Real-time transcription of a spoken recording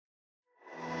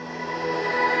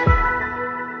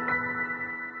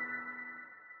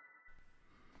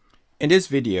In this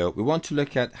video, we want to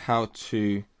look at how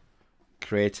to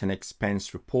create an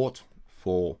expense report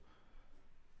for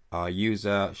our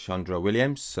user Chandra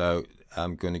Williams. So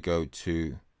I'm going to go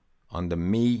to under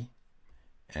me,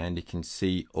 and you can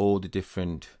see all the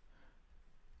different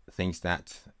things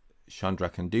that Chandra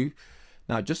can do.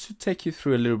 Now, just to take you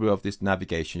through a little bit of this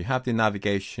navigation, you have the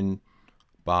navigation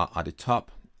bar at the top,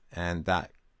 and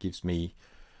that gives me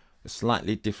a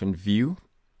slightly different view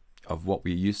of what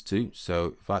we're used to.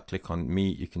 So if I click on me,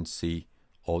 you can see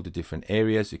all the different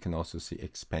areas. You can also see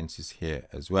expenses here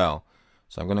as well.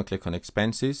 So I'm going to click on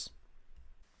expenses,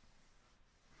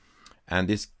 and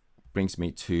this brings me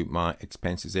to my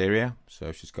expenses area.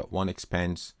 So she's got one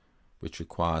expense which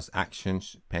requires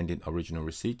actions pending original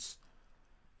receipts.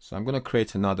 So I'm going to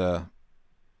create another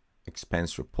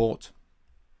expense report,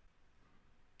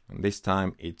 and this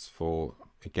time it's for,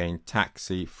 again,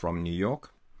 taxi from New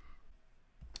York.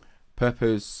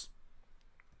 Purpose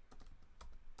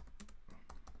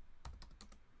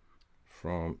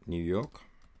from New York.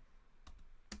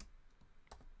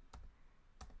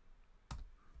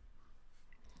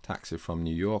 Taxi from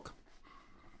New York.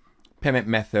 Payment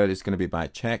method is going to be by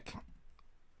check.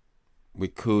 We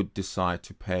could decide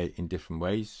to pay in different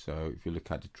ways. So if you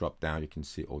look at the drop down, you can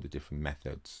see all the different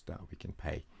methods that we can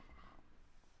pay.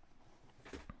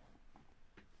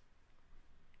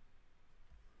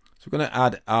 So we're going to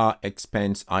add our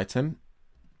expense item.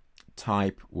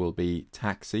 Type will be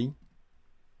taxi.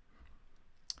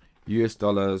 US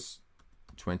dollars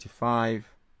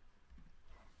 25.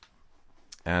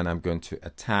 And I'm going to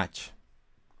attach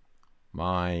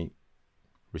my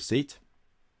receipt.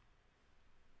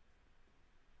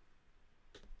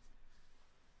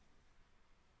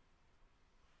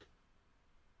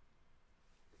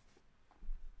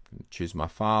 Choose my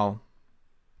file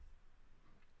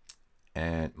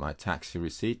and my taxi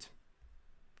receipt.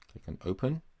 Click on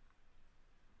open.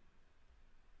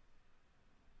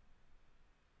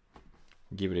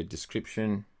 Give it a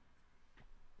description.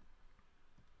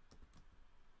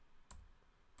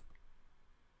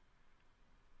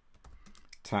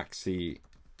 Taxi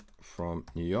from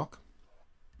New York.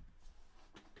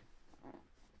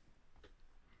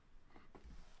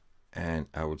 And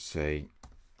I would say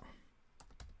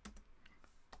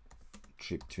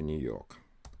trip to New York.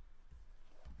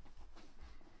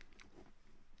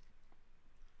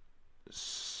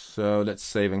 So let's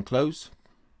save and close.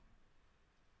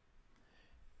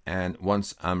 And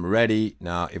once I'm ready,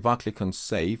 now if I click on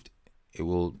saved, it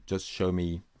will just show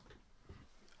me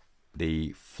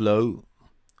the flow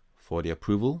for the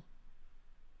approval.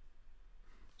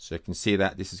 So you can see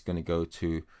that this is going to go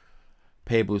to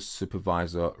Payables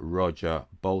Supervisor Roger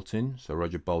Bolton. So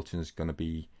Roger Bolton is going to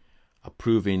be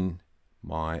approving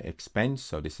my expense.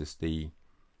 So this is the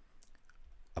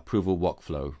approval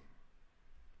workflow.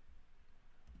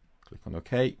 Click on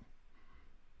OK.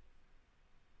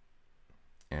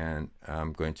 And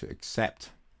I'm going to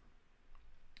accept.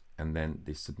 And then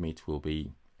the submit will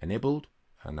be enabled.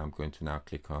 And I'm going to now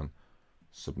click on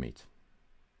submit.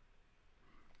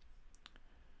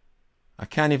 I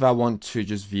can, if I want to,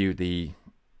 just view the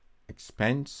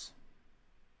expense.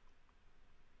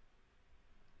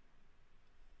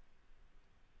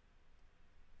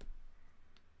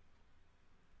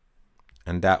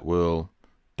 And that will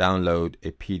download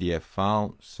a PDF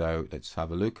file. So let's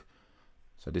have a look.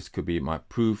 So this could be my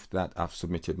proof that I've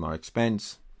submitted my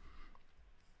expense.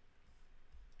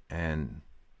 And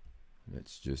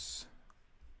let's just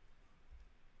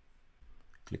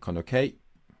click on OK.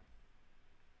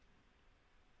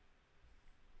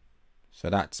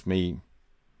 So that's me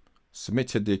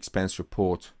submitted the expense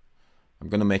report. I'm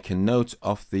going to make a note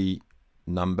of the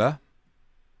number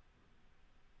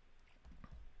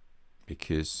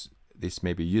because this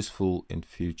may be useful in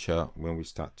future when we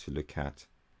start to look at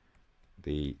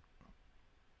the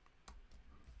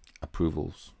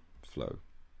approvals flow.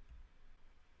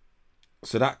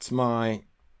 So that's my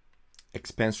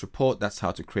expense report. That's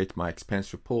how to create my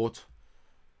expense report.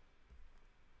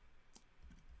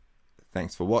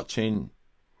 Thanks for watching,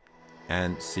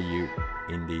 and see you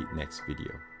in the next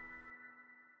video.